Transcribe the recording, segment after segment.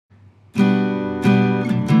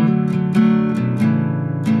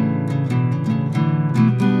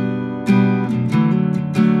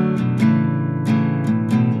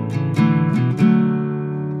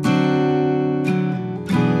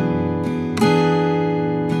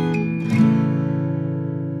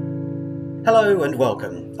Hello and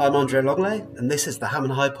welcome. I'm Andre Longley, and this is the Ham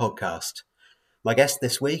and High podcast. My guest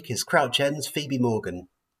this week is Crouch End's Phoebe Morgan.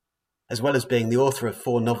 As well as being the author of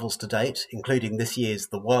 4 novels to date, including this year's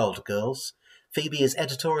The Wild Girls, Phoebe is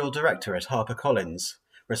editorial director at HarperCollins,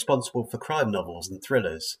 responsible for crime novels and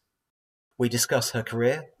thrillers. We discuss her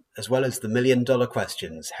career, as well as the million-dollar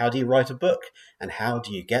questions: how do you write a book, and how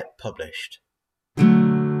do you get published?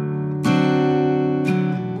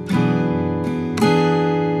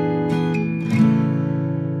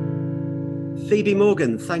 Phoebe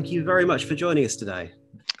Morgan, thank you very much for joining us today.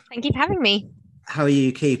 Thank you for having me. How are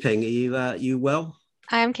you keeping? Are you well?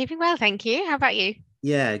 I'm keeping well, thank you. How about you?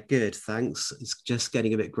 Yeah, good, thanks. It's just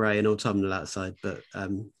getting a bit grey and autumnal outside, but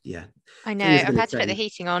yeah. I know, I've had to put the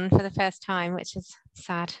heating on for the first time, which is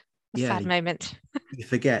sad. Sad moment. You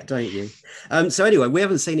forget, don't you? So anyway, we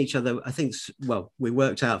haven't seen each other, I think, well, we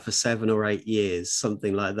worked out for 7 or 8 years,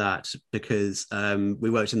 something like that, because we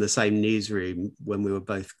worked in the same newsroom when we were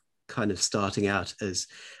both kind of starting out as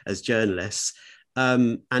journalists.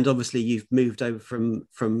 And obviously you've moved over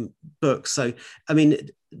from books. So, I mean,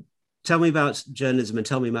 tell me about journalism and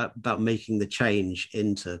tell me about making the change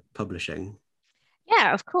into publishing.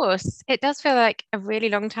 Yeah, of course. It does feel like a really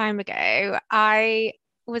long time ago. I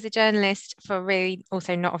was a journalist for really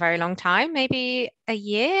also not a very long time, maybe a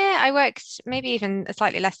year. I worked maybe even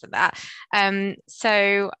slightly less than that.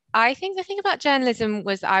 So I think the thing about journalism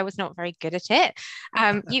was I was not very good at it.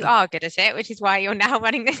 You are good at it, which is why you're now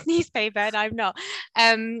running this newspaper and I'm not.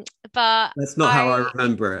 But that's not how I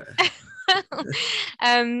remember it.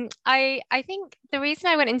 I think the reason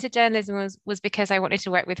I went into journalism was because I wanted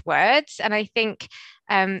to work with words, and I think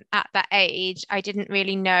at that age I didn't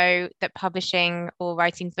really know that publishing or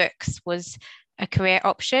writing books was a career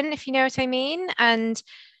option, if you know what I mean. And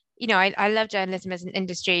you know, I love journalism as an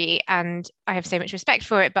industry and I have so much respect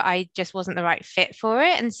for it, but I just wasn't the right fit for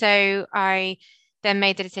it. And so I then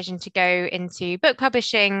made the decision to go into book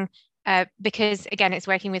publishing because again, it's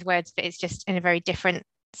working with words, but it's just in a very different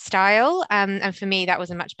style. And for me, that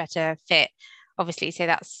was a much better fit, obviously. So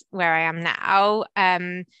that's where I am now.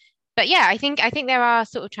 But yeah, I think there are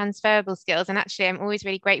sort of transferable skills. And actually, I'm always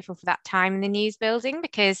really grateful for that time in the news building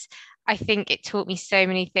because I think it taught me so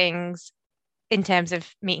many things in terms of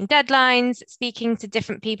meeting deadlines, speaking to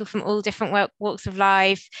different people from all different walks of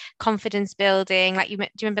life, confidence building. Like do you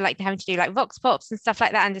remember like having to do like vox pops and stuff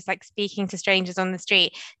like that, and just like speaking to strangers on the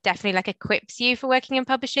street definitely like equips you for working in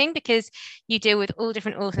publishing because you deal with all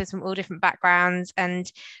different authors from all different backgrounds. And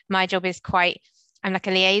my job is I'm like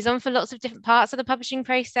a liaison for lots of different parts of the publishing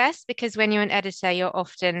process, because when you're an editor, you're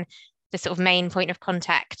often the sort of main point of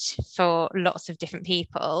contact for lots of different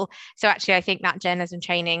people. So actually, I think that journalism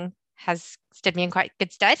training has stood me in quite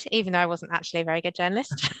good stead, even though I wasn't actually a very good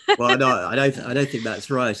journalist. Well, no, I don't think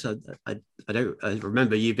that's right. I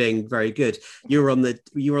remember you being very good. You were on the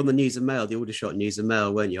News and Mail, the Aldershot News and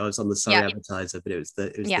Mail, weren't you? I was on the Surrey Advertiser, but it was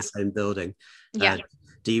the same building. Yeah.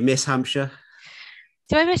 Do you miss Hampshire?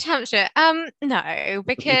 Do I miss Hampshire? No,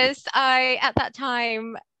 because I at that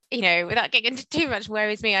time, you know, without getting into too much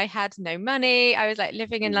worries me, I had no money. I was like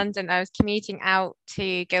living in London. I was commuting out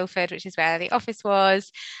to Guildford, which is where the office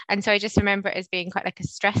was. And so I just remember it as being quite like a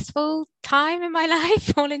stressful time in my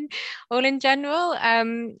life, all in general.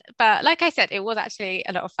 But like I said, it was actually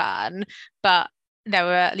a lot of fun. But there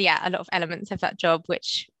were, a lot of elements of that job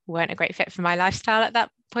which weren't a great fit for my lifestyle at that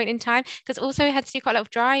point in time, because also I had to do quite a lot of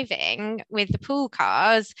driving with the pool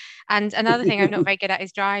cars, and another thing I'm not very good at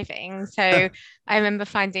is driving. So I remember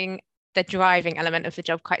finding the driving element of the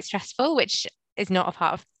job quite stressful, which is not a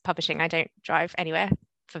part of publishing. I don't drive anywhere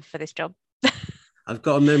for this job. I've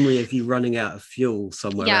got a memory of you running out of fuel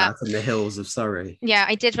somewhere out in the hills of Surrey. Yeah,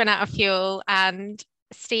 I did run out of fuel, and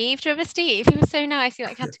Steve, do you remember Steve? He was so nice. He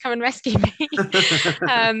like had to come and rescue me.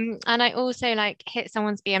 And I also like hit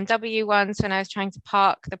someone's BMW once when I was trying to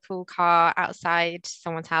park the pool car outside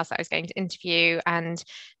someone's house that I was going to interview, and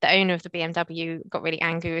the owner of the BMW got really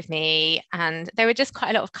angry with me, and there were just quite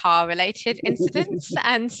a lot of car related incidents.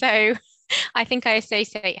 And so I think I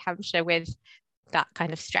associate Hampshire with that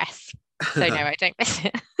kind of stress. So no, I don't miss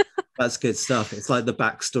it. That's good stuff. It's like the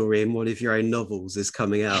backstory in one of your own novels is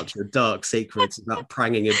coming out, your dark secrets about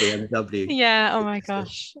pranging a BMW. Yeah. Oh my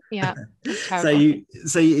gosh. Yeah. So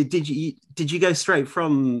did you go straight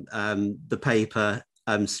from the paper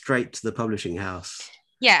straight to the publishing house?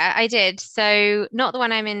 Yeah, I did. So not the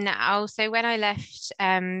one I'm in now. So when I left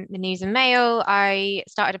the News and Mail, I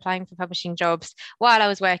started applying for publishing jobs while I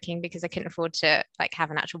was working because I couldn't afford to like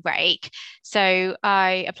have an actual break. So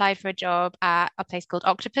I applied for a job at a place called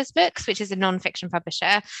Octopus Books, which is a non-fiction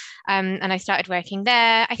publisher. And I started working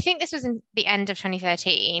there. I think this was in the end of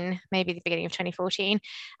 2013, maybe the beginning of 2014.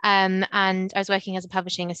 And I was working as a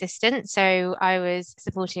publishing assistant. So I was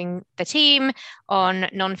supporting the team on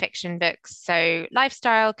non-fiction books, so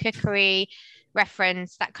lifestyle, cookery,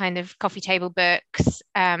 reference, that kind of coffee table books.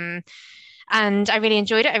 And I really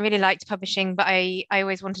enjoyed it. I really liked publishing, but I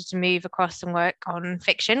always wanted to move across and work on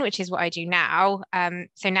fiction, which is what I do now.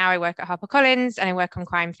 So now I work at HarperCollins and I work on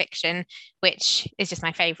crime fiction, which is just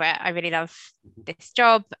my favorite. I really love this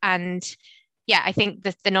job. And yeah, I think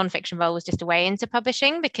the non-fiction role was just a way into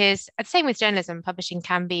publishing because the same with journalism, publishing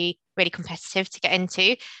can be really competitive to get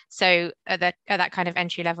into. So at that kind of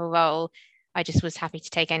entry level role, I just was happy to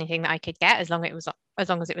take anything that I could get as long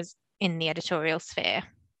as it was in the editorial sphere.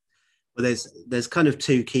 Well, there's kind of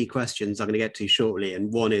two key questions I'm going to get to shortly,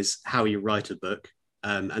 and one is how you write a book,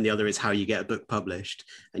 and the other is how you get a book published.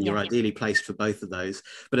 And you're Yeah. ideally placed for both of those.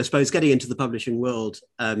 But I suppose getting into the publishing world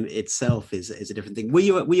itself is a different thing. Were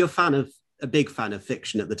you a big fan of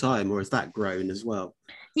fiction at the time, or has that grown as well?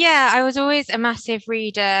 Yeah, I was always a massive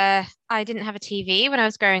reader. I didn't have a TV when I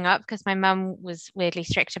was growing up because my mum was weirdly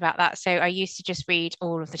strict about that. So I used to just read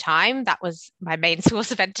all of the time. That was my main source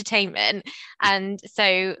of entertainment. And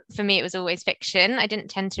so for me, it was always fiction. I didn't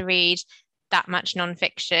tend to read that much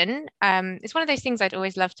nonfiction. It's one of those things I'd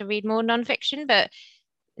always love to read more nonfiction, but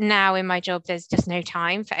now in my job, there's just no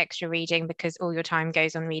time for extra reading because all your time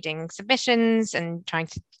goes on reading submissions and trying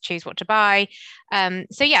to choose what to buy.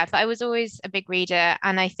 So yeah, but I was always a big reader,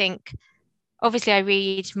 and I think obviously I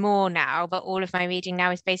read more now, but all of my reading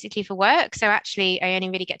now is basically for work. So actually, I only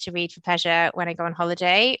really get to read for pleasure when I go on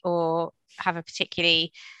holiday or have a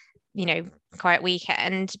particularly quiet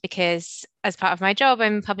weekend because as part of my job,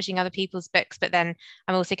 I'm publishing other people's books, but then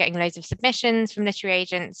I'm also getting loads of submissions from literary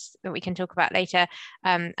agents that we can talk about later.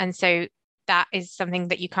 And so that is something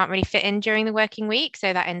that you can't really fit in during the working week.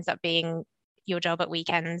 So that ends up being your job at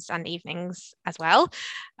weekends and evenings as well.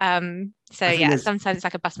 So I think yeah, there's sometimes it's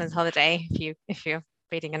like a busman's holiday if you're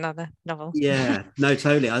reading another novel. Yeah, no,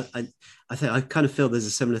 totally. I think I kind of feel there's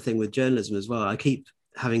a similar thing with journalism as well. I keep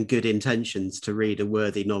having good intentions to read a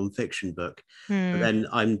worthy non-fiction book, but Hmm. then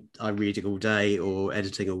I'm reading all day or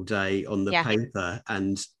editing all day on the Yeah. paper,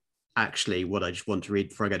 and actually what I just want to read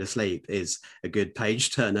before I go to sleep is a good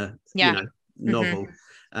page turner, Yeah. Hmm. novel,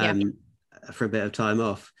 Yeah. um, for a bit of time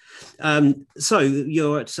off. So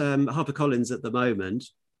you're at HarperCollins at the moment,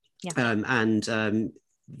 Yeah. and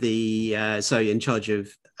the so in charge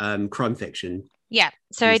of crime fiction. Yeah,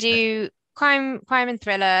 so You I said. do crime and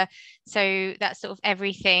thriller. So that's sort of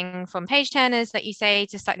everything from page turners, like you say,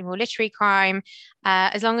 to slightly more literary crime.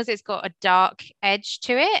 As long as it's got a dark edge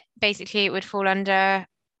to it, basically it would fall under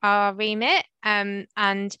our remit. And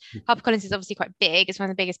HarperCollins is obviously quite big. It's one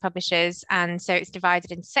of the biggest publishers, and so it's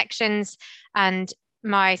divided into sections. And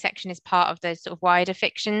my section is part of the sort of wider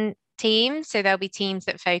fiction team. So there'll be teams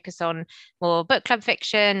that focus on more book club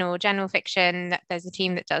fiction or general fiction. There's a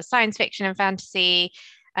team that does science fiction and fantasy.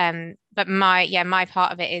 But my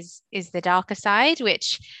part of it is the darker side,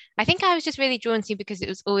 which I think I was just really drawn to because it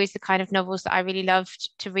was always the kind of novels that I really loved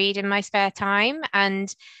to read in my spare time.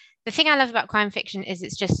 And the thing I love about crime fiction is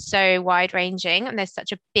it's just so wide ranging and there's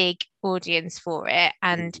such a big audience for it.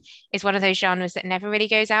 And it's one of those genres that never really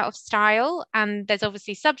goes out of style. And there's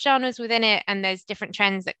obviously subgenres within it, and there's different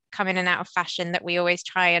trends that come in and out of fashion that we always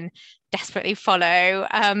try and desperately follow.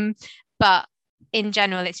 But in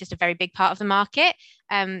general, it's just a very big part of the market.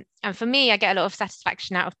 And for me, I get a lot of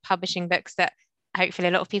satisfaction out of publishing books that hopefully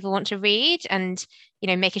a lot of people want to read and,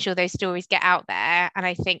 making sure those stories get out there. And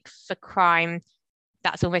I think for crime,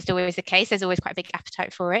 that's almost always the case. There's always quite a big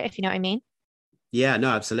appetite for it, if you know what I mean. Yeah, no,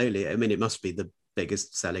 absolutely. I mean, it must be the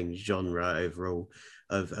biggest selling genre overall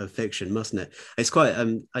of fiction, mustn't it? It's quite.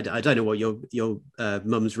 I don't know what your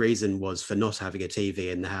mum's reason was for not having a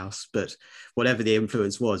TV in the house, but whatever the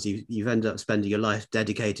influence was, you've ended up spending your life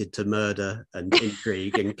dedicated to murder and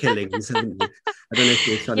intrigue and killings, haven't you? I don't know if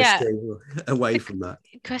you're trying to Yeah, steer away from that.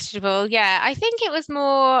 questionable. Yeah, I think it was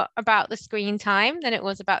more about the screen time than it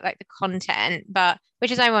was about like the content, but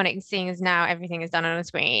which is ironic seeing as now everything is done on a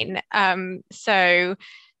screen. So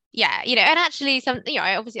Yeah, and actually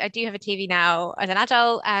obviously I do have a TV now as an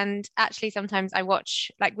adult, and actually sometimes I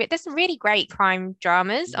watch like there's some really great crime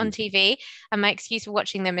dramas on Mm. TV, and my excuse for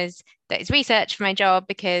watching them is that it's research for my job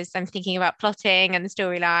because I'm thinking about plotting and the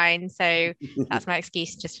storyline. So that's my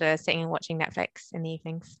excuse just for sitting and watching Netflix in the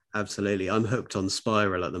evenings. Absolutely, I'm hooked on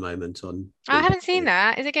Spiral at the moment on Oh, I haven't seen BBC.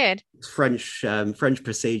 that. Is it good? French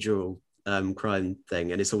procedural crime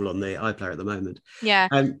thing, and it's all on the iPlayer at the moment. Yeah.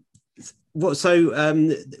 Um, what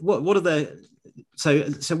are the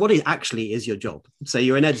so what actually is your job? So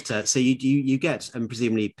you're an editor, so you get and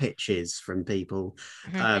presumably pitches from people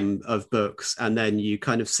Mhm. of books, and then you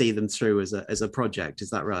kind of see them through as a project.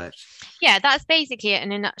 Is that right? Yeah, that's basically it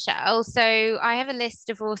in a nutshell. So I have a list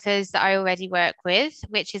of authors that I already work with,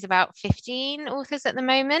 which is about 15 authors at the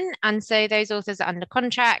moment. And so those authors are under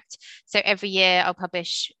contract. So every year I'll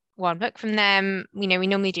publish one book from them. We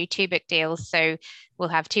normally do two book deals. So we'll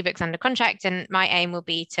have two books under contract. And my aim will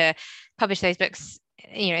be to publish those books,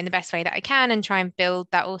 in the best way that I can and try and build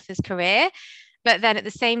that author's career. But then at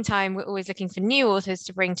the same time, we're always looking for new authors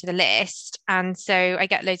to bring to the list. And so I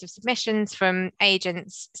get loads of submissions from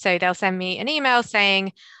agents. So they'll send me an email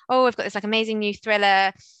saying, oh, I've got this like amazing new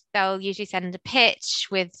thriller. They'll usually send a pitch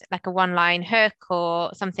with like a one-line hook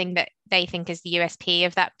or something that they think is the USP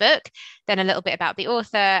of that book, then a little bit about the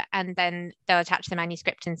author, and then they'll attach the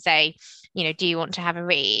manuscript and say, do you want to have a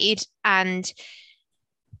read? And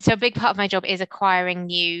so a big part of my job is acquiring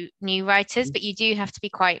new writers, but you do have to be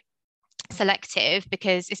quite selective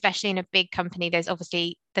because especially in a big company there's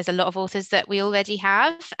a lot of authors that we already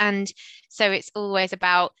have, and so it's always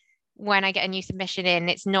about when I get a new submission in,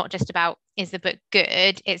 it's not just about is the book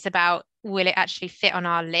good, it's about will it actually fit on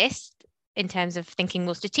our list in terms of thinking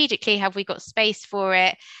more strategically, have we got space for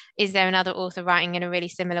it, is there another author writing in a really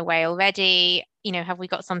similar way already, have we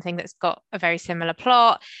got something that's got a very similar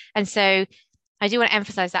plot. And so I do want to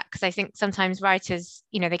emphasize that because I think sometimes writers,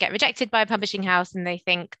 they get rejected by a publishing house and they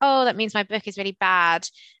think, oh, that means my book is really bad.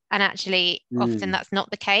 And actually, often Mm. that's not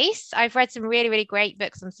the case. I've read some really, really great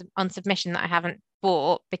books on submission that I haven't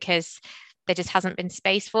bought because there just hasn't been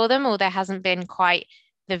space for them, or there hasn't been quite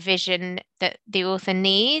the vision that the author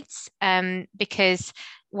needs. Because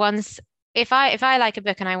once if I like a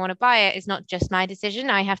book and I want to buy it, it's not just my decision.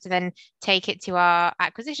 I have to then take it to our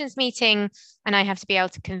acquisitions meeting, and I have to be able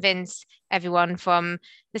to convince everyone from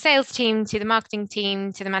the sales team to the marketing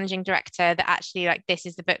team to the managing director that actually like this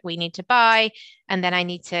is the book we need to buy, and then I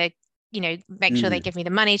need to make sure they Mm. give me the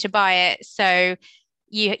money to buy it. So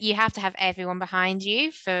you have to have everyone behind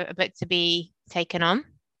you for a book to be taken on.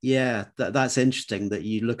 Yeah, that's interesting that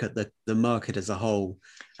you look at the market as a whole,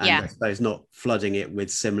 and Yeah, I suppose not flooding it with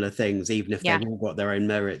similar things, even if they've yeah, all got their own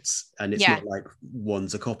merits, and it's yeah. not like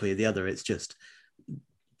one's a copy of the other. It's just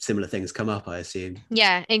similar things come up, I assume.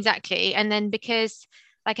 Yeah, exactly. And then because,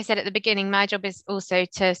 like I said at the beginning, my job is also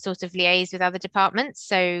to sort of liaise with other departments.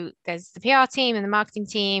 So there's the PR team and the marketing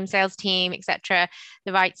team, sales team, etc.,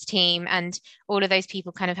 the rights team, and all of those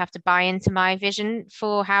people kind of have to buy into my vision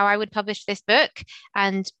for how I would publish this book.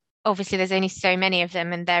 And obviously there's only so many of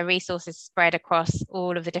them and their resources spread across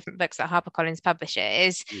all of the different books that HarperCollins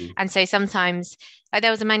publishes. Mm. And so sometimes like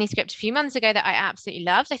there was a manuscript a few months ago that I absolutely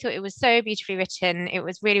loved. I thought it was so beautifully written. It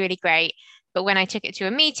was really, really great. But when I took it to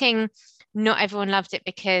a meeting, not everyone loved it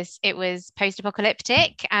because it was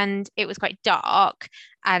post-apocalyptic and it was quite dark.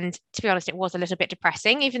 And to be honest, it was a little bit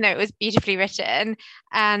depressing, even though it was beautifully written.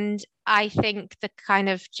 And I think the kind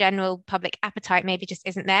of general public appetite maybe just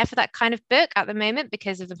isn't there for that kind of book at the moment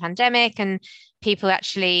because of the pandemic, and people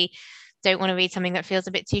actually don't want to read something that feels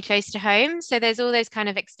a bit too close to home. So there's all those kind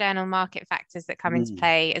of external market factors that come into Mm.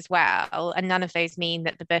 play as well. And none of those mean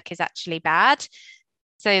that the book is actually bad.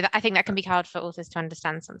 So I think that can be hard for authors to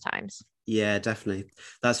understand sometimes. Yeah, definitely.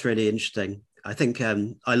 That's really interesting. I think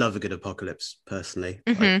I love a good apocalypse personally.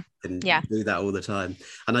 I Hmm. can Yeah. do that all the time.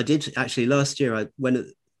 And I did actually last year,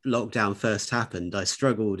 when lockdown first happened, I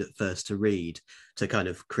struggled at first to read, to kind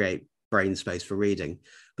of create brain space for reading.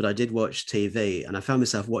 But I did watch TV, and I found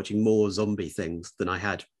myself watching more zombie things than I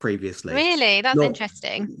had previously. Really? That's Not,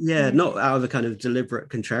 interesting. yeah, Mm. not out of a kind of deliberate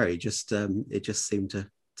contrary, just it just seemed to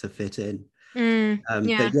fit in. Mm. But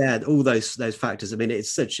Yeah. yeah, all those factors. I mean,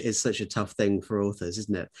 it's such a tough thing for authors,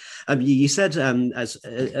 isn't it? You said as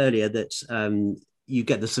earlier that you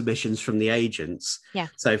get the submissions from the agents. Yeah.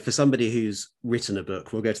 So for somebody who's written a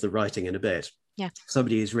book, we'll go to the writing in a bit. Yeah.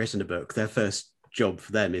 Somebody who's written a book, their first job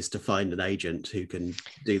for them is to find an agent who can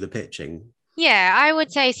do the pitching. Yeah, I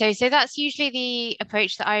would say so. So that's usually the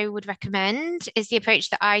approach that I would recommend, is the approach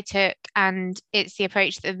that I took, and it's the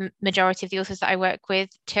approach that the majority of the authors that I work with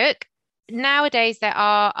took. Nowadays, there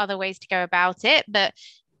are other ways to go about it, but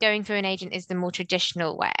going through an agent is the more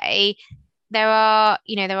traditional way, there are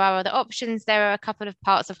other options. There are a couple of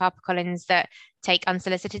parts of HarperCollins that take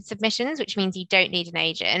unsolicited submissions, which means you don't need an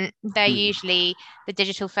agent. They're Hmm. usually the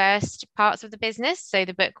digital first parts of the business. So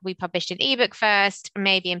the book we published in ebook first,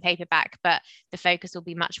 maybe in paperback, but the focus will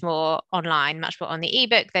be much more online, much more on the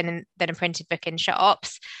ebook than a printed book in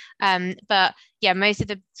shops. But yeah, most of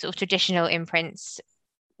the sort of traditional imprints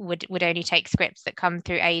would only take scripts that come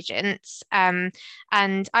through agents. And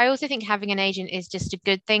I also think having an agent is just a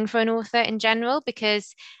good thing for an author in general,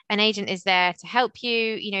 because an agent is there to help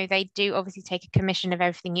you. They do obviously take a commission of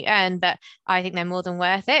everything you earn, but I think they're more than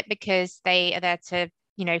worth it because they are there to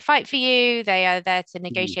fight for you. They are there to Hmm.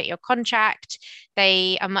 negotiate your contract.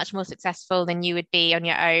 They are much more successful than you would be on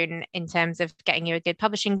your own in terms of getting you a good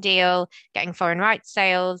publishing deal, getting foreign rights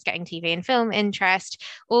sales, getting TV and film interest.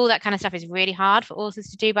 All that kind of stuff is really hard for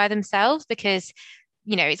authors to do by themselves because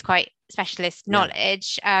it's quite specialist Yeah.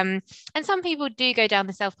 knowledge. And some people do go down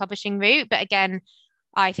the self-publishing route, but again,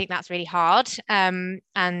 I think that's really hard.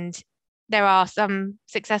 And there are some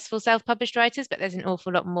successful self-published writers, but there's an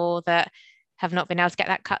awful lot more that have not been able to get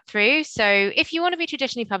that cut through. So if you want to be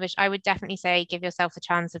traditionally published, I would definitely say give yourself a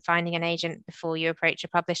chance of finding an agent before you approach a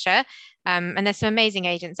publisher. And there's some amazing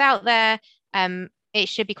agents out there. It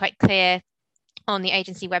should be quite clear on the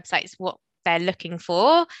agency websites what they're looking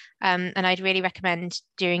for. And I'd really recommend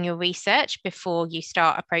doing your research before you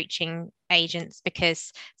start approaching agents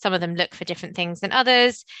because some of them look for different things than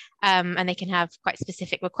others. And they can have quite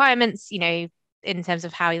specific requirements, in terms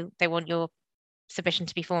of how they want your submission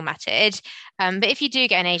to be formatted. But if you do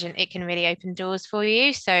get an agent, it can really open doors for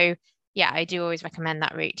you. So yeah, I do always recommend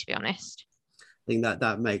that route, to be honest. I think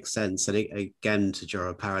that makes sense. And again, to draw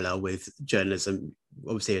a parallel with journalism,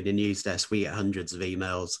 obviously in the news desk, we get hundreds of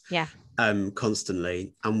emails Yeah.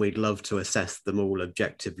 constantly, and we'd love to assess them all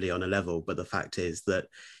objectively on a level. But the fact is that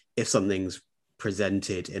if something's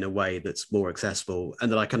presented in a way that's more accessible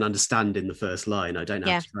and that I can understand in the first line, I don't have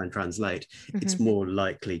Yeah. to try and translate, it's Mhm. more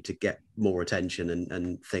likely to get more attention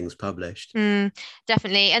and things published.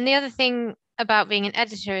 Definitely. And the other thing about being an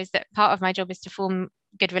editor is that part of my job is to form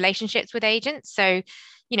good relationships with agents. So,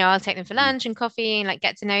 I'll take them for Mm. lunch and coffee and like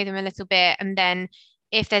get to know them a little bit. And then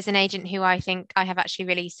if there's an agent who I think I have actually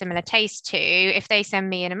really similar taste to, if they send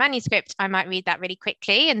me in a manuscript, I might read that really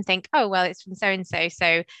quickly and think, oh, well, it's from so and so.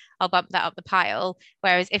 So I'll bump that up the pile.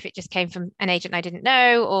 Whereas if it just came from an agent I didn't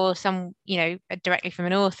know or directly from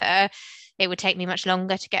an author, it would take me much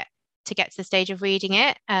longer to get to the stage of reading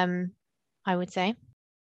it. I would say.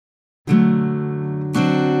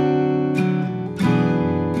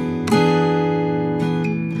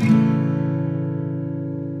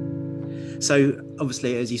 So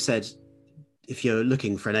obviously, as you said, if you're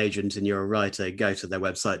looking for an agent and you're a writer, go to their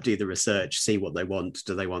website, do the research, see what they want.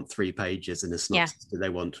 Do they want 3 pages in a Yeah. synopsis? Do they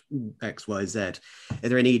want X, Y, Z? Are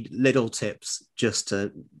there any little tips just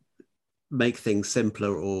to make things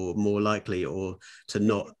simpler or more likely, or to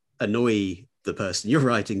not annoy the person you're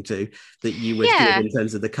writing to, that you would give Yeah. in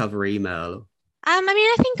terms of the cover email? I mean,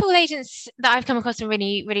 I think all agents that I've come across are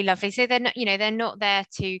really, really lovely. So they're not there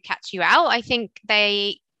to catch you out. I think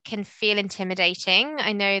they can feel intimidating.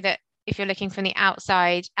 I know that if you're looking from the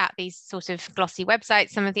outside at these sort of glossy websites,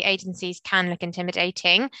 some of the agencies can look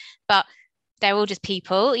intimidating, but they're all just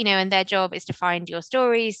people, and their job is to find your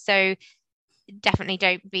stories. So definitely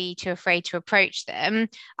don't be too afraid to approach them.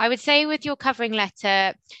 I would say with your covering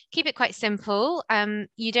letter, keep it quite simple.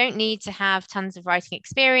 You don't need to have tons of writing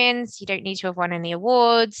experience. You don't need to have won any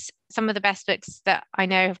awards. Some of the best books that I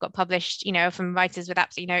know have got published, from writers with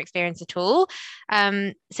absolutely no experience at all.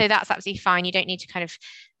 So that's absolutely fine. You don't need to kind of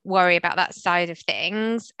worry about that side of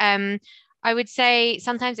things. I would say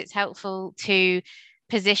sometimes it's helpful to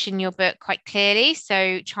position your book quite clearly.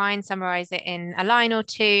 So try and summarize it in a line or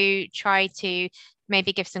two. Try to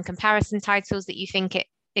maybe give some comparison titles that you think it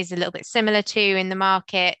is a little bit similar to in the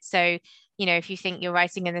market. So, if you think you're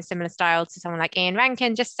writing in a similar style to someone like Ian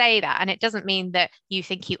Rankin, just say that. And it doesn't mean that you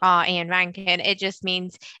think you are Ian Rankin. It just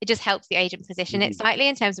means it just helps the agent position it Mhm. slightly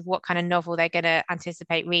in terms of what kind of novel they're going to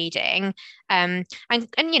anticipate reading. And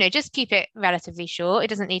just keep it relatively short. It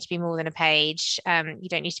doesn't need to be more than a page. You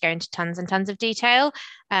don't need to go into tons and tons of detail.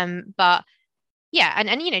 But yeah,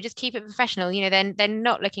 and just keep it professional. Then they're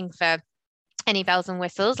not looking for any bells and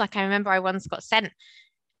whistles. Like I remember I once got sent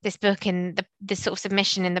this book in this sort of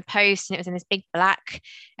submission in the post, and it was in this big black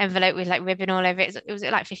envelope with like ribbon all over it. It was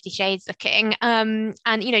like 50 Shades looking. And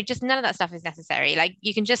just none of that stuff is necessary. Like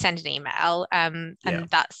you can just send an email, Yeah. and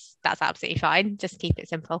that's absolutely fine. Just keep it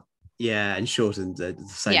simple. Yeah, and short and the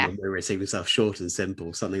same Yeah, when we're receiving stuff, short and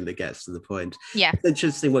simple, something that gets to the point. yeah, It's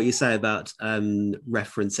interesting what you say about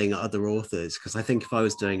referencing other authors, because I think if I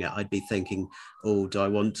was doing it, I'd be thinking, oh, do I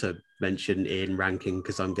want to mention Ian Rankin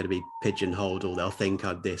because I'm going to be pigeonholed, or they'll think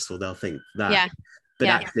I'm this, or they'll think that. yeah, But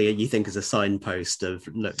yeah. actually, you think as a signpost of,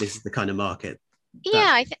 look, this is the kind of market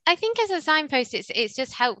Yeah, that's. I think as a signpost, it's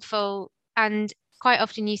just helpful, and quite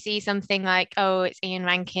often you see something like, oh, it's Ian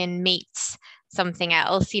Rankin meets something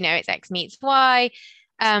else, it's X meets Y,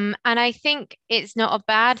 and I think it's not a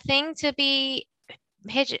bad thing to be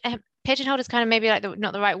pigeonholed is kind of maybe like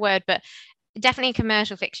not the right word, but definitely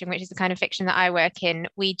commercial fiction, which is the kind of fiction that I work in,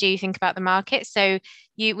 we do think about the market. So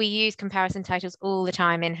we use comparison titles all the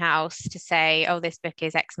time in house to say, oh, this book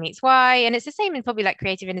is X meets Y. And it's the same in probably like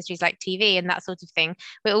creative industries like TV and that sort of thing.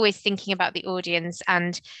 We're always thinking about the audience,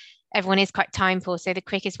 and everyone is quite time poor. So the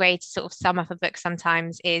quickest way to sort of sum up a book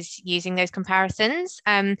sometimes is using those comparisons.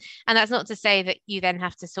 And that's not to say that you then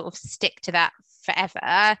have to sort of stick to that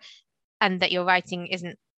forever and that your writing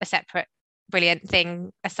isn't a separate brilliant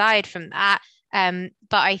thing aside from that. But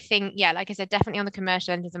I think, yeah, like I said, definitely on the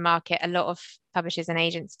commercial end of the market, a lot of publishers and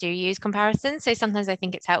agents do use comparisons. So sometimes I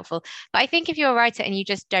think it's helpful. But I think if you're a writer and you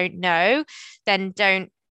just don't know, then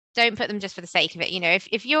don't put them just for the sake of it.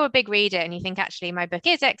 If you're a big reader and you think actually my book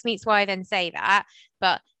is X meets Y, then say that.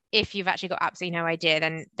 But if you've actually got absolutely no idea,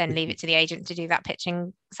 then leave it to the agent to do that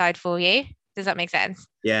pitching side for you. Does that make sense?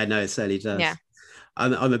 Yeah, no, it certainly Yeah. does.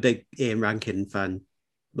 I'm a big Ian Rankin fan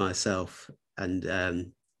myself,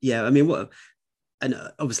 and yeah, I mean, what and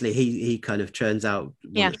obviously he kind of churns out,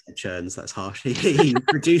 Yeah. well, churns, that's harsh. He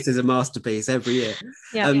produces a masterpiece every year.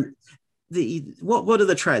 Yeah. um what are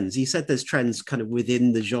the trends? You said there's trends kind of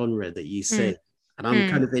within the genre that you Mm, see, and I'm mm.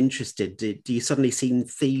 kind of interested, do you suddenly see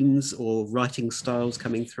themes or writing styles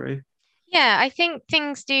coming through? Yeah, I think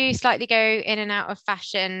things do slightly go in and out of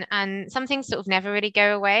fashion, and some things sort of never really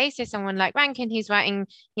go away. So someone like Rankin, who's writing,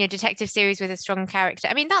 detective series with a strong character.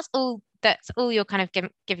 I mean, that's all you're kind of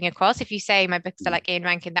giving across. If you say my books are like Ian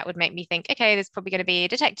Rankin, that would make me think, okay, there's probably going to be a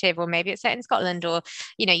detective, or maybe it's set in Scotland, or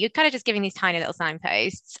you're kind of just giving these tiny little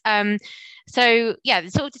signposts. So yeah, the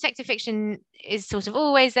sort of detective fiction is sort of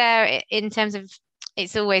always there in terms of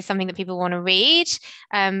it's always something that people want to read.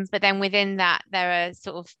 But then within that, there are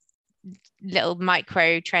sort of little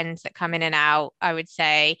micro trends that come in and out, I would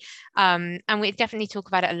say. And we definitely talk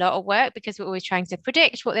about it a lot at work because we're always trying to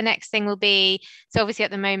predict what the next thing will be. So obviously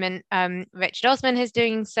at the moment, Richard Osman is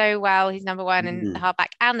doing so well. He's number one in the Mm.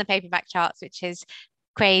 hardback and the paperback charts, which is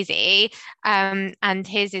crazy. And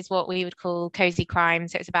his is what we would call cozy crime.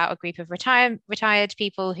 So it's about a group of retired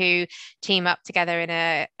people who team up together in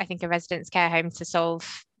I think, a residence care home to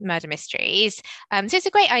solve murder mysteries. So it's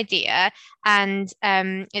a great idea, and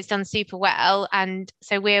it's done super well. And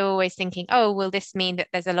so we're always thinking, oh, will this mean that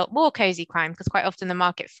there's a lot more cozy crime? Because quite often the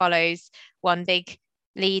market follows one big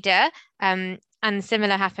leader. And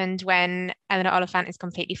similar happened when Eleanor Oliphant is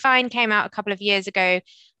Completely Fine came out a couple of years ago,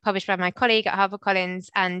 published by my colleague at HarperCollins,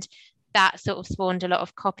 and that sort of spawned a lot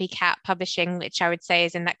of copycat publishing, which I would say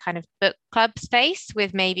is in that kind of book club space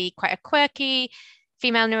with maybe quite a quirky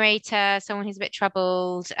female narrator, someone who's a bit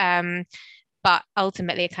troubled, but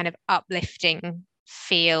ultimately a kind of uplifting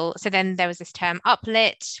feel. So then there was this term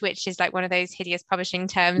uplit, which is like one of those hideous publishing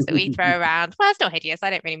terms that we throw around. Well, it's not hideous. I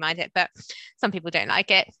don't really mind it, but some people don't like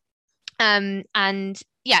it. And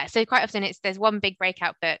yeah, so quite often there's one big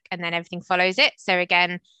breakout book and then everything follows it. So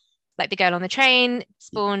again, like The Girl on the Train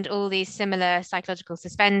spawned all these similar psychological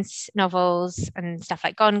suspense novels and stuff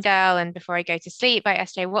like Gone Girl and Before I Go to Sleep by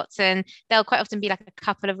S.J. Watson. There'll quite often be like a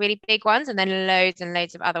couple of really big ones and then loads and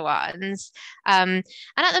loads of other ones. And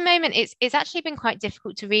at the moment, it's actually been quite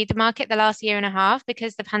difficult to read the market the last year and a half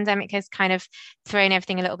because the pandemic has kind of thrown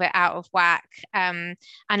everything a little bit out of whack. And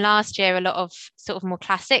last year, a lot of sort of more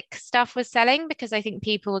classic stuff was selling because I think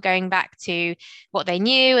people were going back to what they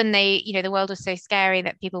knew, and the world was so scary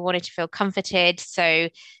that people wanted to feel comforted. So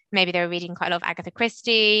maybe they were reading quite a lot of Agatha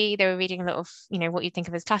Christie. They were reading a lot of, what you think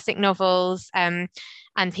of as classic novels. And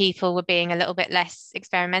people were being a little bit less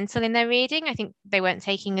experimental in their reading. I think they weren't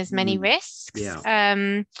taking as many Mm. risks.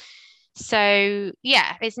 Yeah. So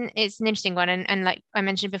yeah, it's an interesting one. And like I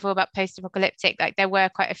mentioned before about post-apocalyptic, like there were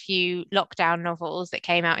quite a few lockdown novels that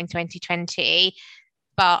came out in 2020,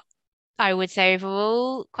 but I would say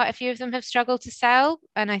overall, quite a few of them have struggled to sell,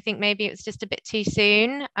 and I think maybe it's just a bit too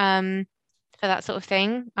soon for that sort of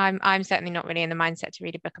thing. I'm certainly not really in the mindset to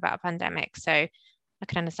read a book about a pandemic, so I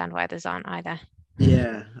can understand why others aren't either.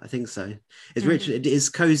 Yeah, I think so. Mm. Is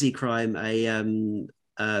cozy crime a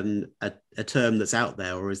term that's out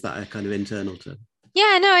there, or is that a kind of internal term?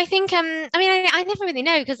 Yeah, no, I think I mean I never really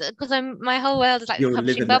know because I'm my whole world is like this You're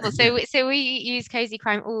publishing living that. bubble. Yeah. So we use cozy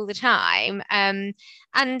crime all the time. And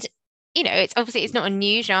it's obviously it's not a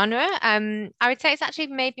new genre. I would say it's actually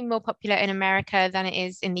maybe more popular in America than it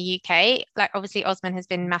is in the UK. Like obviously Osman has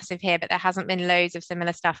been massive here, but there hasn't been loads of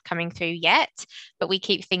similar stuff coming through yet. But we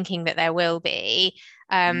keep thinking that there will be.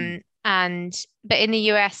 Mm. And but in the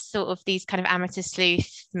US, sort of these kind of amateur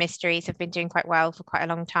sleuth mysteries have been doing quite well for quite a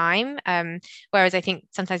long time. Whereas I think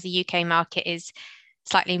sometimes the UK market is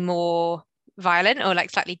slightly more violent or like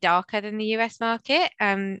slightly darker than the US market.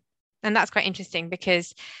 And that's quite interesting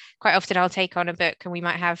because quite often I'll take on a book and we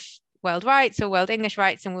might have world rights or world English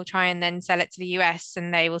rights, and we'll try and then sell it to the US,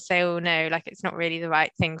 and they will say, oh no, like it's not really the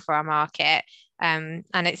right thing for our market. And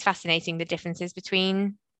it's fascinating the differences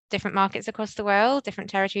between different markets across the world. Different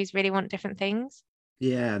territories really want different things.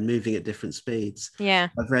 Yeah, moving at different speeds. Yeah.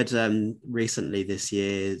 I've read recently this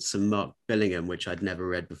year some Mark Billingham, which I'd never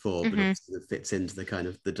read before, but Hmm. obviously it fits into the kind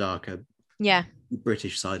of the darker Yeah.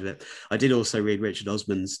 British side of it. I did also read Richard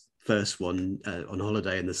Osman's first one on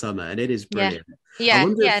holiday in the summer, and it is Yeah. brilliant. I Yeah.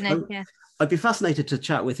 wonder Yeah. if No. Yeah. I'd be fascinated to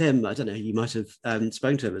chat with him. I don't know, you might have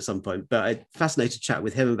spoken to him at some point, but I'd fascinated to chat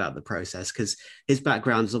with him about the process because his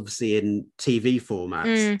background is obviously in TV formats.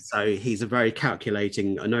 Mm, So he's a very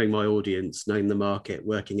calculating, knowing my audience, knowing the market,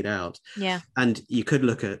 working it out. yeah. And you could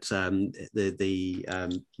look at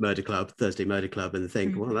the Murder Club, Thursday Murder Club, and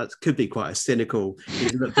think, Mm. well, that could be quite a cynical.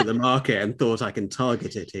 He's looked at the market and thought I can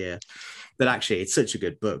target it here. But actually, it's such a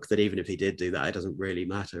good book that even if he did do that, it doesn't really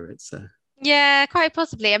matter. It's Yeah, quite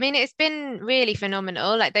possibly. I mean, it's been really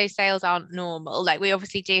phenomenal. Like those sales aren't normal. Like we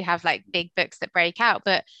obviously do have like big books that break out,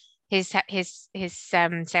 but his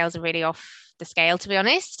sales are really off the scale, to be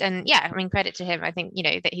honest. And yeah, I mean, credit to him. I think,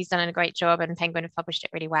 that he's done a great job and Penguin have published it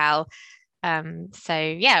really well. So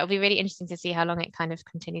yeah, it'll be really interesting to see how long it kind of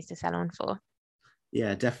continues to sell on for.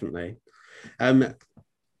 yeah, definitely. Um,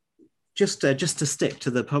 just to stick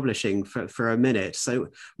to the publishing for a minute. So,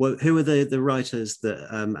 who are the writers that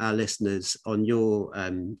our listeners on your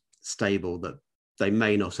stable that they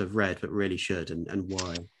may not have read but really should, and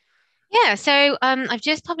why? Yeah, so I've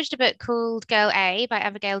just published a book called Girl A by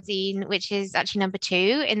Abigail Dean, which is actually number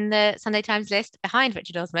two in the Sunday Times list behind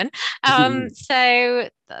Richard Osman. So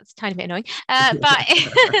that's a tiny bit annoying, but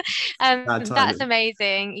Bad that's timing.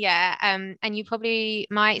 amazing. Yeah, and you probably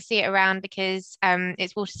might see it around because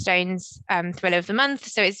it's Waterstone's Thriller of the Month,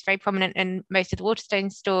 so it's very prominent in most of the Waterstone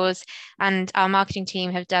stores. And our marketing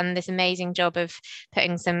team have done this amazing job of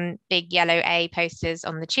putting some big yellow A posters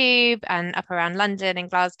on the tube and up around London and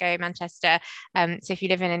Glasgow, Manchester. So if you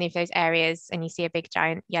live in any of those areas and you see a big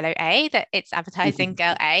giant yellow A, that it's advertising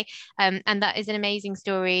Girl A. And that is an amazing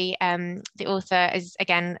story. The author is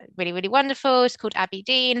again really, really wonderful. It's called Abby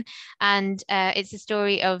Dean, and it's a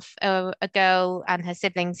story of a girl and her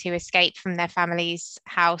siblings who escape from their family's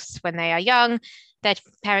house when they are young. Their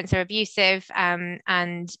parents are abusive,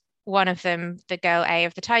 and one of them, the girl A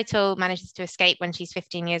of the title, manages to escape when she's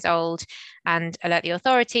 15 years old and alert the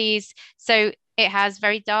authorities. So it has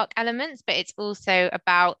very dark elements, but it's also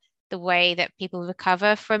about the way that people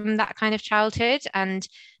recover from that kind of childhood. And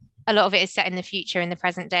a lot of it is set in the future, in the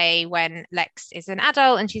present day, when Lex is an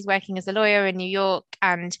adult and she's working as a lawyer in New York,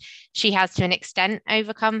 and she has to an extent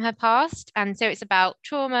overcome her past. And so it's about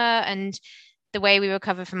trauma and the way we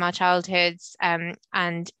recover from our childhoods.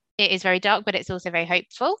 And it is very dark, but it's also very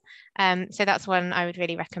hopeful. So that's one I would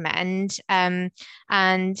really recommend.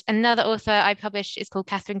 And another author I published is called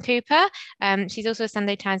Catherine Cooper. She's also a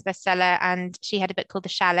Sunday Times bestseller, and she had a book called The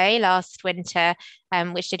Chalet last winter,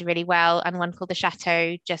 which did really well, and one called The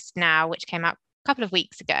Chateau just now, which came out a couple of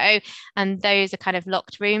weeks ago. And those are kind of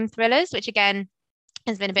locked room thrillers, which again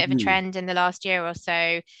has been a bit of a Mm. trend in the last year or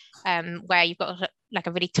so, where you've got like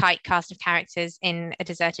a really tight cast of characters in a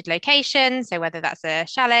deserted location. So whether that's a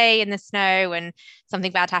chalet in the snow and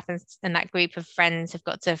something bad happens, and that group of friends have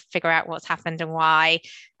got to figure out what's happened and why,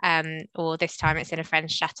 or this time it's in a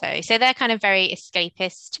friend's chateau. So they're kind of very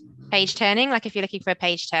escapist page turning. Like if you're looking for a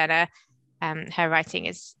page turner, her writing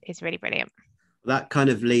is really brilliant. That kind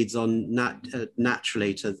of leads on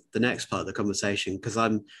naturally to the next part of the conversation because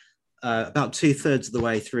I'm about two-thirds of the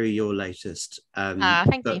way through your latest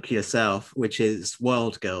Thank you. book yourself, which is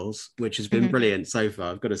Wild Girls, which has been Hmm. brilliant so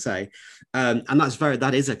far, I've got to say. And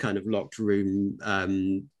that is a kind of locked room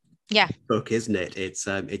Yeah, book, isn't it? It's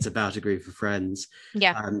about a group of friends.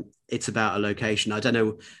 yeah. It's about a location. I don't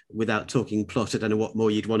know, without talking plot, I don't know what more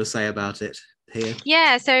you'd want to say about it. here?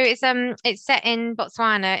 Yeah, so it's set in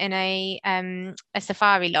Botswana in a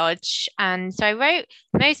safari lodge, and so I wrote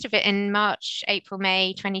most of it in March, April,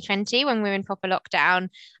 May 2020 when we were in proper lockdown.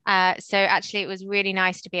 So actually, it was really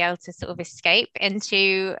nice to be able to sort of escape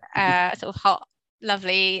into a sort of hot,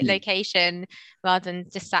 lovely Mm. location rather than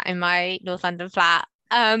just sat in my North London flat.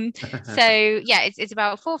 So yeah, it's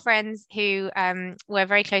about four friends who were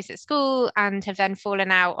very close at school and have then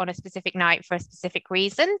fallen out on a specific night for a specific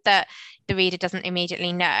reason that the reader doesn't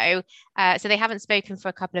immediately know. So they haven't spoken for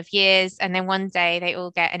a couple of years, and then one day they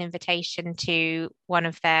all get an invitation to one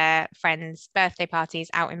of their friends' birthday parties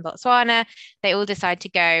out in Botswana. They all decide to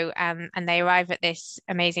go, and they arrive at this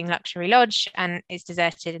amazing luxury lodge, and it's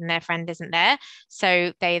deserted, and their friend isn't there.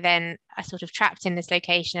 So they then are sort of trapped in this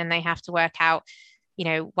location, and they have to work out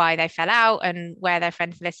why they fell out and where their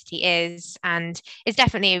friend Felicity is. And it's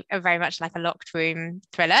definitely a very much like a locked room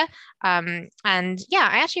thriller. And yeah,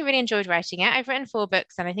 I actually really enjoyed writing it. I've written four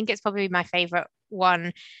books, and I think it's probably my favorite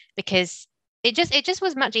one because it just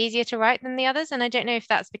was much easier to write than the others. And I don't know if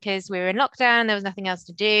that's because we were in lockdown, there was nothing else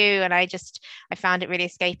to do, and I found it really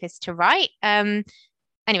escapist to write.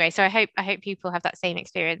 Anyway, so I hope people have that same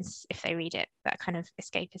experience if they read it, that kind of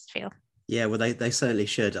escapist feel. Yeah, well, they certainly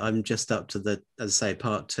should. I'm just up to the, as I say,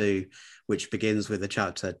 part two, which begins with a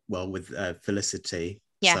chapter, well, with Felicity.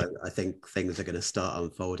 Yeah, So I think things are going to start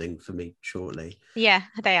unfolding for me shortly. yeah,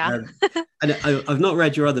 they are. Um, and I've not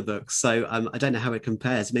read your other books, so I don't know how it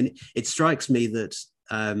compares. I mean, it strikes me that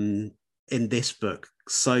in this book,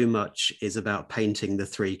 so much is about painting the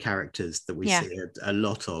three characters that we Yeah. see a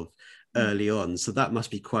lot of Mm. early on. So that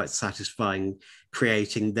must be quite satisfying,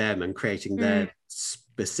 creating them and creating Mm. their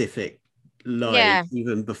specific lives, Yeah.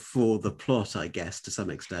 even before the plot, I guess, to some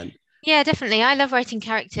extent. Yeah, definitely. I love writing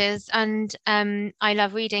characters and I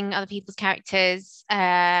love reading other people's characters.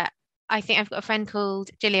 I think I've got a friend called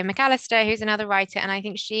Gillian McAllister who's another writer, and I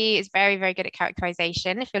think she is very, very good at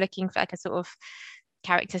characterization. If you're looking for like a sort of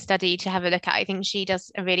character study to have a look at, I think she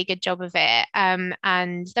does a really good job of it.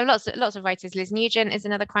 And there are lots of writers. Liz Nugent is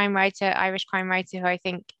another crime writer, Irish crime writer, who I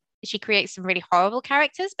think she creates some really horrible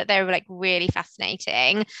characters, but they're like really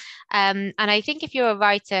fascinating. And I think if you're a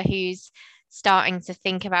writer who's starting to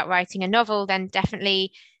think about writing a novel, then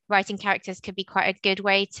definitely writing characters could be quite a good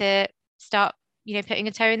way to start, putting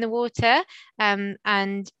a toe in the water.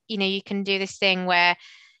 And you can do this thing where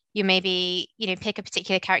you maybe, pick a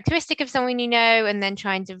particular characteristic of someone and then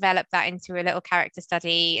try and develop that into a little character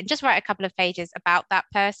study and just write a couple of pages about that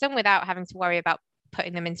person without having to worry about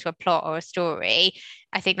putting them into a plot or a story.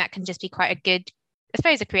 I think that can just be quite a good, I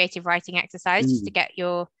suppose, a creative writing exercise just to Mm. get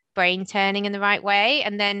your brain turning in the right way.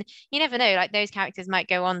 And then you never know, like those characters might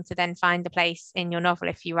go on to then find a place in your novel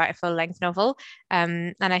if you write a full length novel.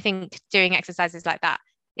 And I think doing exercises like that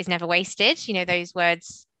is never wasted. Those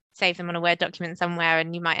words, save them on a Word document somewhere,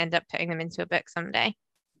 and you might end up putting them into a book someday.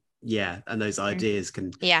 Yeah, and those Mm. ideas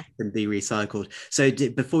can Yeah, be recycled. So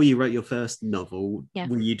before you wrote your first novel, yeah.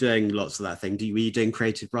 were you doing lots of that thing? Were you doing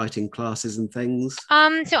creative writing classes and things?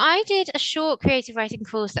 So I did a short creative writing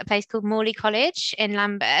course at a place called Morley College in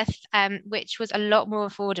Lambeth, which was a lot more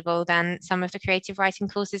affordable than some of the creative writing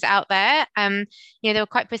courses out there. There were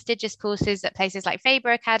quite prestigious courses at places like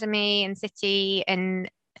Faber Academy and City,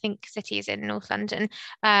 and I think City is in North London,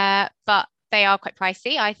 but they are quite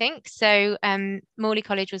pricey, I think. So Morley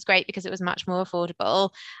College was great because it was much more affordable.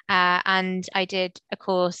 And I did a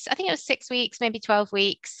course, I think it was 6 weeks, maybe 12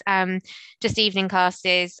 weeks, just evening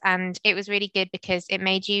classes. And it was really good because it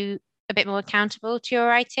made you a bit more accountable to your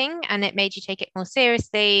writing and it made you take it more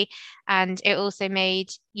seriously. And it also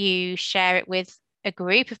made you share it with a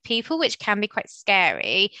group of people, which can be quite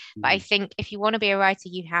scary. But I Mm. think if you want to be a writer,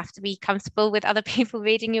 you have to be comfortable with other people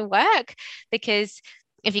reading your work because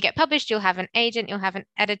if you get published, you'll have an agent, you'll have an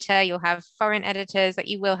editor, you'll have foreign editors, that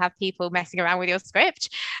you will have people messing around with your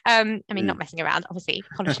script. I mean, not Mm. messing around, obviously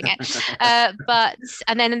polishing it. But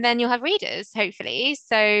and then you'll have readers, hopefully.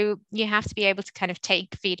 So you have to be able to kind of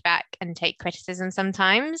take feedback and take criticism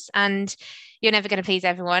sometimes. And you're never going to please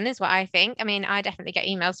everyone, is what I think. I mean, I definitely get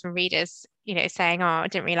emails from readers, saying, "Oh, I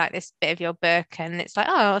didn't really like this bit of your book," and it's like,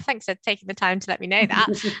 "Oh, thanks for taking the time to let me know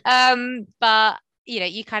that." But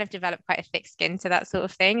you kind of develop quite a thick skin to that sort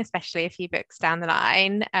of thing, especially a few books down the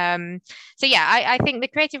line. So yeah, I think the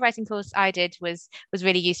creative writing course I did was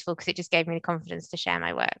really useful because it just gave me the confidence to share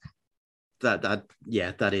my work.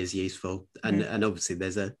 that is useful, and Mhm. and obviously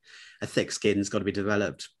there's a thick skin's got to be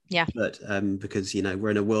developed, Yeah, but because we're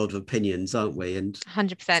in a world of opinions, aren't we? And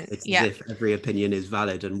 100%. it's as Yeah. if every opinion is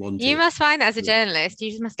valid and You wanted. must find that as a journalist, you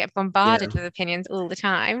just must get Yeah, bombarded with opinions all the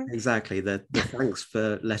time. exactly. The thanks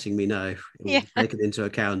for letting me know. It will Yeah. be taken into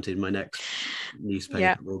account in my next Yeah.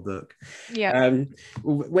 newspaper or book. Yeah.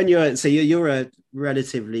 When you're a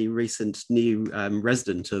relatively recent new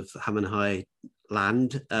resident of Hammond High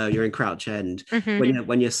land. You're in Crouch End. Hmm.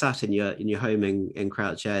 When you're sat in your home in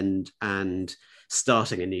Crouch End and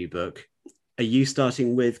starting a new book, are you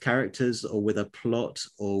starting with characters or with a plot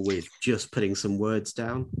or with just putting some words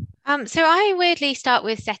down? So I weirdly start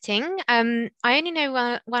with setting. I only know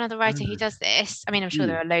one other writer who does this. I mean, I'm sure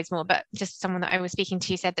there Mm. are loads more, but just someone that I was speaking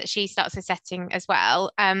to said that she starts with setting as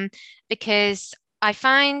well. Because I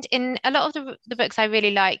find in a lot of the books I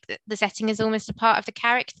really like that the setting is almost a part of the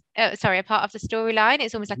character, sorry, a part of the storyline.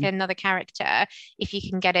 It's almost like another character if you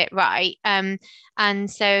can get it right.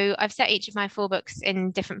 And so I've set each of my four books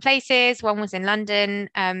in different places. One was in London,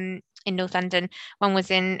 in North London. One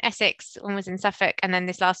was in Essex, one was in Suffolk, and then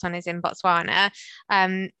this last one is in Botswana.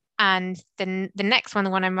 Um, and then the next one,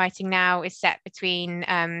 the one I'm writing now, is set between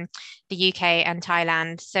the UK and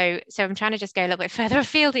Thailand. So I'm trying to just go a little bit further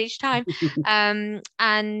afield each time.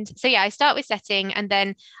 And so yeah, I start with setting, and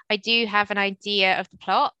then I do have an idea of the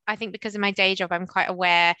plot. I think because of my day job, I'm quite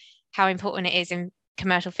aware how important it is in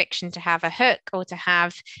commercial fiction to have a hook or to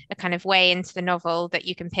have a kind of way into the novel that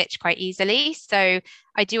you can pitch quite easily. So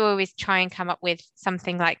I do always try and come up with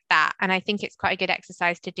something like that. And I think it's quite a good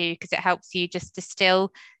exercise to do because it helps you just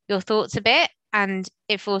distill your thoughts a bit and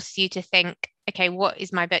it forces you to think, okay, what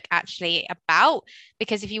is my book actually about?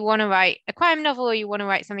 Because if you want to write a crime novel or you want to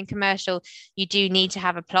write something commercial, you do need to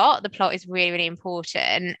have a plot. The plot is really, really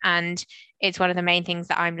important. And it's one of the main things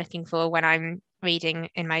that I'm looking for when I'm reading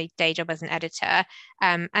in my day job as an editor.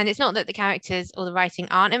 And it's not that the characters or the writing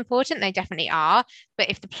aren't important, they definitely are. But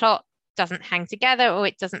if the plot doesn't hang together or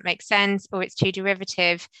it doesn't make sense or it's too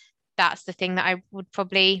derivative, that's the thing that I would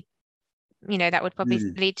probably, that would probably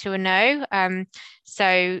Mm. lead to a no.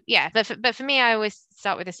 So yeah, but for me, I always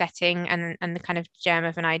start with a setting and the kind of germ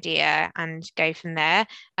of an idea and go from there.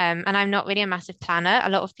 And I'm not really a massive planner. A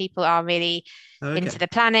lot of people are really into Okay. the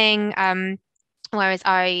planning. Whereas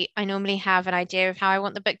I normally have an idea of how I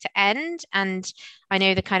want the book to end, and I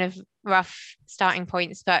know the kind of rough starting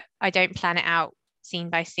points, but I don't plan it out scene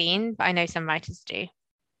by scene. But I know some writers do.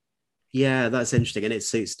 Yeah, that's interesting, and it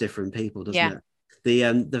suits different people, doesn't Yeah. it?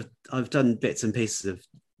 The I've done bits and pieces of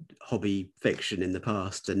hobby fiction in the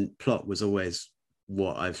past, and plot was always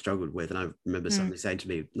what I've struggled with. And I remember Mm. somebody saying to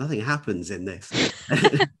me, "Nothing happens in this,"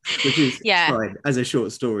 which is Yeah. fine. As a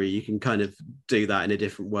short story, you can kind of do that in a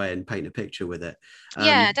different way and paint a picture with it.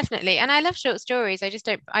 Yeah, Um, definitely. And I love short stories.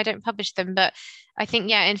 I don't publish them, but I think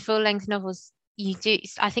yeah, in full length novels you do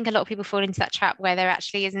I think a lot of people fall into that trap where there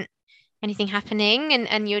actually isn't anything happening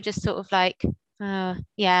and you're just sort of like, oh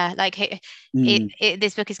yeah, like mm,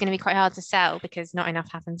 this book is going to be quite hard to sell because not enough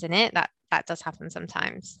happens in it. That does happen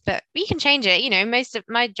sometimes. But you can change it. Most of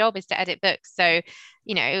my job is to edit books. So,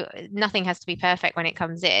 nothing has to be perfect when it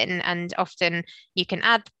comes in. And often you can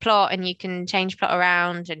add plot and you can change plot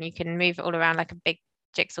around and you can move it all around like a big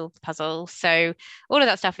jigsaw puzzle. So all of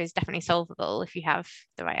that stuff is definitely solvable if you have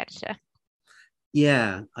the right editor.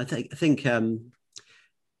 yeah, I think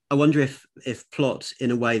I wonder if plot,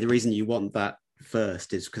 in a way, the reason you want that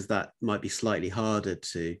first is because that might be slightly harder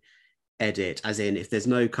to edit, as in if there's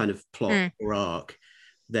no kind of plot Mm, or arc,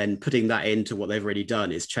 then putting that into what they've already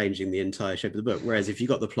done is changing the entire shape of the book. Whereas if you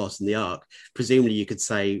got the plot and the arc, presumably you could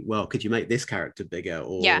say, well, could you make this character bigger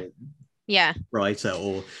yeah. or Yeah. brighter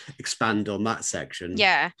or expand on that section?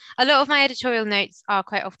 Yeah, a lot of my editorial notes are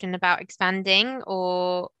quite often about expanding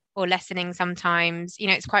or lessening sometimes.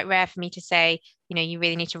 It's quite rare for me to say, you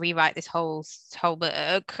really need to rewrite this whole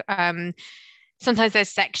book. Sometimes there's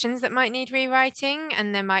sections that might need rewriting,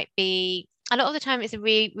 and there might be a lot of the time it's a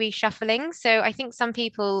reshuffling. So I think some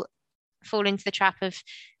people fall into the trap of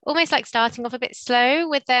almost like starting off a bit slow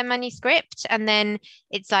with their manuscript and then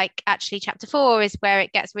it's like actually chapter 4 is where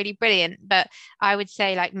it gets really brilliant, but I would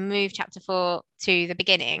say like move chapter 4 to the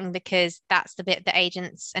beginning because that's the bit that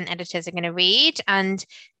agents and editors are going to read, and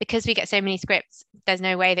because we get so many scripts there's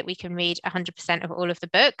no way that we can read 100% of all of the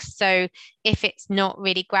books. So if it's not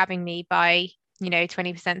really grabbing me by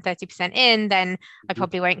 20%, 30% in, then I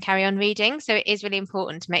probably won't carry on reading. So it is really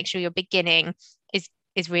important to make sure your beginning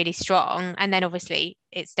is really strong, and then obviously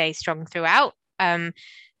it stays strong throughout.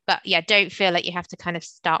 But yeah, don't feel like you have to kind of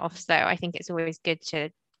start off slow. I think it's always good to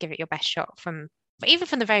give it your best shot from even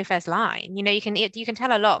from the very first line, you can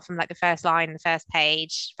tell a lot from like the first line, the first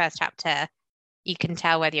page, first chapter. You can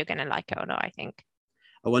tell whether you're going to like it or not, I think.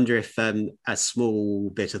 I wonder if a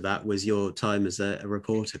small bit of that was your time as a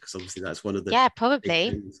reporter, because obviously that's one of the Yeah, big probably.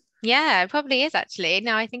 things. Yeah, it probably is actually.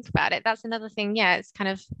 Now I think about it, that's another thing. Yeah,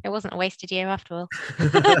 it wasn't a wasted year after all.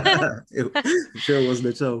 It sure wasn't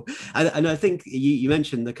at all. And I think you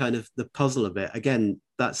mentioned the kind of the puzzle of it. Again,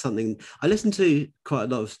 that's something I listen to quite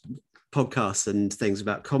a lot of podcasts and things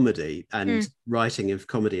about comedy and Mm, writing of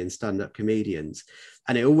comedy and stand-up comedians.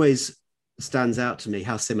 And it always stands out to me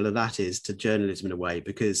how similar that is to journalism in a way,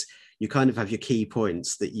 because you kind of have your key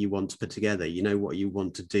points that you want to put together. You know what you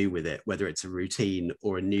want to do with it, whether it's a routine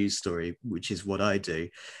or a news story, which is what I do.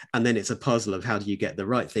 And then it's a puzzle of how do you get the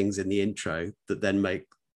right things in the intro that then make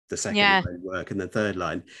the second yeah, line work and the third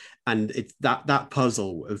line. And it's that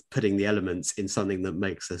puzzle of putting the elements in something that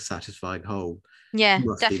makes a satisfying whole yeah,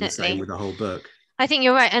 must be the same definitely. with the whole book. I think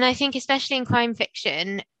you're right. And I think especially in crime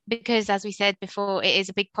fiction, because as we said before, it is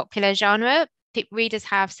a big popular genre, readers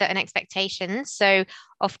have certain expectations. So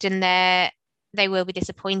often they will be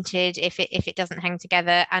disappointed if it doesn't hang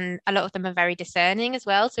together. And a lot of them are very discerning as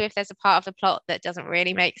well. So if there's a part of the plot that doesn't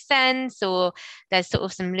really make sense, or there's sort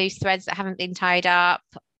of some loose threads that haven't been tied up,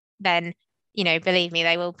 then believe me,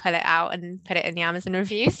 they will pull it out and put it in the Amazon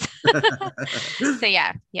reviews. So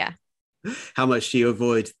yeah, yeah. How much do you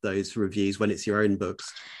avoid those reviews when it's your own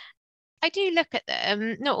books? I do look at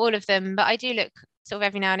them, not all of them, but I do look sort of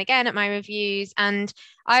every now and again at my reviews. And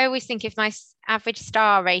I always think if my average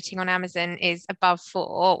star rating on Amazon is above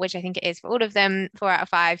 4, which I think it is for all of them, 4 out of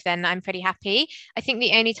 5, then I'm pretty happy. I think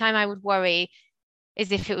the only time I would worry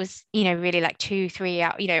is if it was, really like 2, 3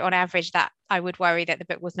 out, on average, that I would worry that the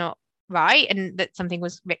book was not right and that something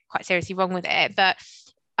was quite seriously wrong with it. But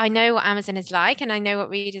I know what Amazon is like, and I know what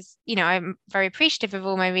readers, I'm very appreciative of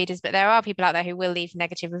all my readers, but there are people out there who will leave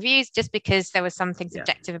negative reviews just because there was something Yeah.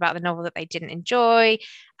 subjective about the novel that they didn't enjoy.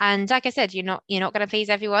 And like I said, you're not going to please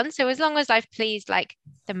everyone. So as long as I've pleased like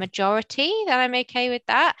the majority, then I'm okay with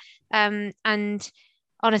that. And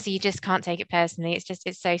honestly, you just can't take it personally.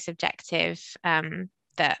 It's so subjective,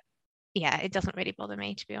 that yeah, it doesn't really bother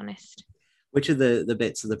me, to be honest. Which are the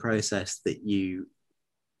bits of the process that you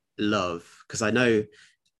love? Because I know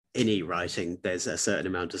in e-writing there's a certain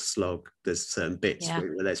amount of slog, there's certain bits Yeah.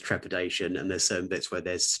 where there's trepidation, and there's certain bits where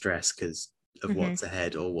there's stress because of Hmm. what's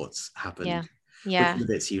ahead or what's happened. Yeah. Which are Yeah. the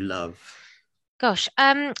bits you love? Gosh,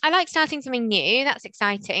 I like starting something new. That's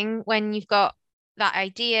exciting when you've got that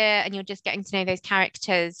idea and you're just getting to know those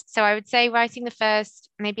characters. So I would say writing the first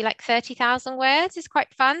maybe like 30,000 words is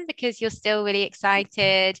quite fun because you're still really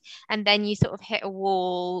excited, and then you sort of hit a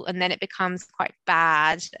wall and then it becomes quite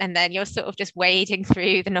bad, and then you're sort of just wading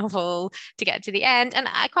through the novel to get to the end. And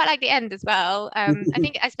I quite like the end as well.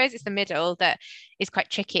 I suppose it's the middle that is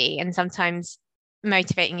quite tricky and sometimes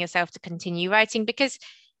motivating yourself to continue writing because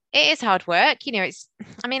it is hard work.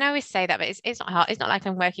 I mean, I always say that, but it's not hard. It's not like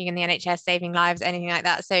I'm working in the NHS saving lives, anything like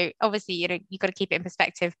that. So obviously, you've got to keep it in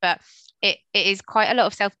perspective, but it is quite a lot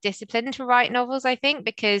of self-discipline to write novels, I think,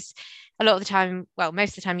 because a lot of the time, well, most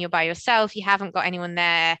of the time you're by yourself. You haven't got anyone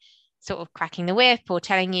there sort of cracking the whip or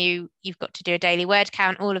telling you you've got to do a daily word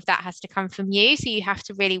count. All of that has to come from you. So you have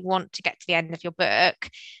to really want to get to the end of your book,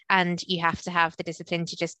 and you have to have the discipline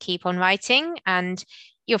to just keep on writing. And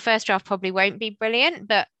your first draft probably won't be brilliant,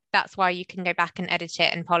 but that's why you can go back and edit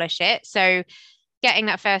it and polish it. So getting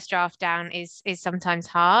that first draft down is sometimes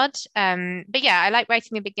hard. But yeah, I like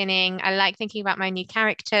writing the beginning. I like thinking about my new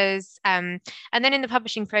characters. And then in the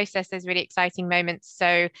publishing process, there's really exciting moments.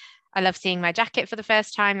 So I love seeing my jacket for the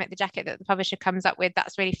first time, like the jacket that the publisher comes up with.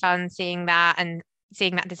 That's really fun seeing that and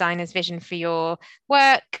seeing that designer's vision for your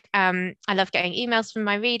work. I love getting emails from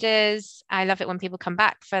my readers. I love it when people come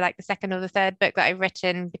back for like the second or the third book that I've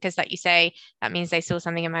written, because like you say, that means they saw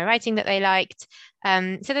something in my writing that they liked.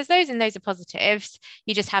 So there's those, and those are positives.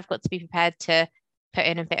 You just have got to be prepared to put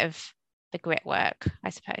in a bit of the grit work,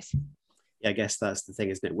 I suppose. Yeah, I guess that's the thing,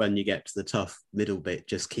 isn't it? When you get to the tough middle bit,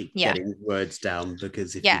 just keep Yeah. getting words down,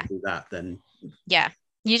 because if you Yeah. do that, then Yeah.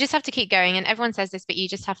 You just have to keep going. And everyone says this, but you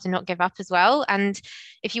just have to not give up as well. And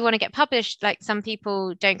if you want to get published, like some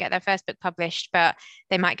people don't get their first book published, but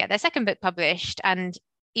they might get their second book published. And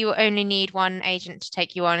you only need one agent to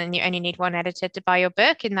take you on, and you only need one editor to buy your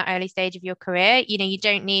book in that early stage of your career. You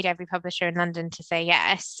don't need every publisher in London to say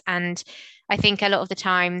yes. And I think a lot of the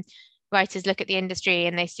time, writers look at the industry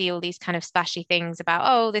and they see all these kind of splashy things about,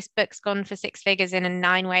 oh, this book's gone for 6 figures in a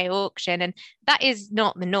 9-way auction. And that is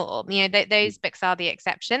not the norm. Those books are the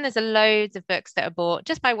exception. There's a loads of books that are bought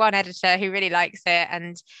just by one editor who really likes it.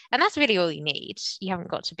 And that's really all you need. You haven't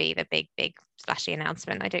got to be the big splashy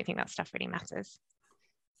announcement. I don't think that stuff really matters.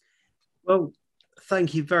 Well,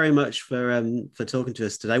 thank you very much for talking to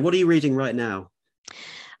us today. What are you reading right now?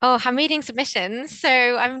 Oh, I'm reading submissions, so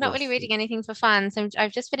I'm not really Yes. reading anything for fun. So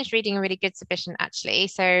I've just finished reading a really good submission, actually.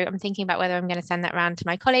 So I'm thinking about whether I'm going to send that around to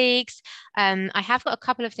my colleagues. I have got a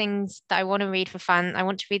couple of things that I want to read for fun. I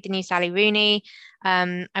want to read the new Sally Rooney.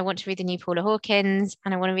 I want to read the new Paula Hawkins,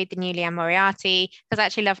 and I want to read the new Leanne Moriarty because I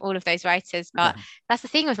actually love all of those writers. But that's the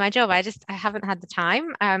thing with my job. I haven't had the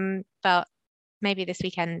time. But maybe this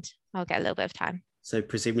weekend I'll get a little bit of time. So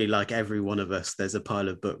presumably, like every one of us, there's a pile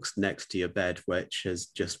of books next to your bed, which has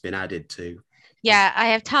just been added to. Yeah, I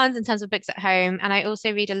have tons and tons of books at home, and I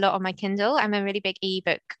also read a lot on my Kindle. I'm a really big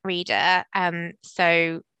ebook reader, and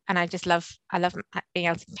I love being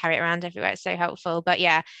able to carry it around everywhere. It's so helpful. But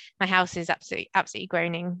yeah, my house is absolutely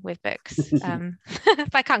groaning with books,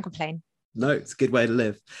 but I can't complain. No, it's a good way to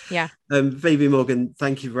live. Yeah. Phoebe Morgan,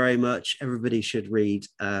 thank you very much. Everybody should read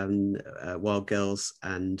Wild Girls,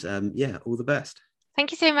 and yeah, all the best.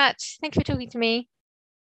 Thank you so much. Thanks for talking to me.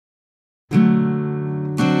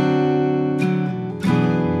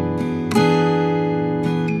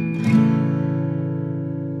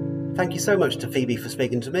 Thank you so much to Phoebe for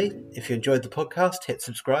speaking to me. If you enjoyed the podcast, hit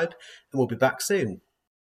subscribe, and we'll be back soon.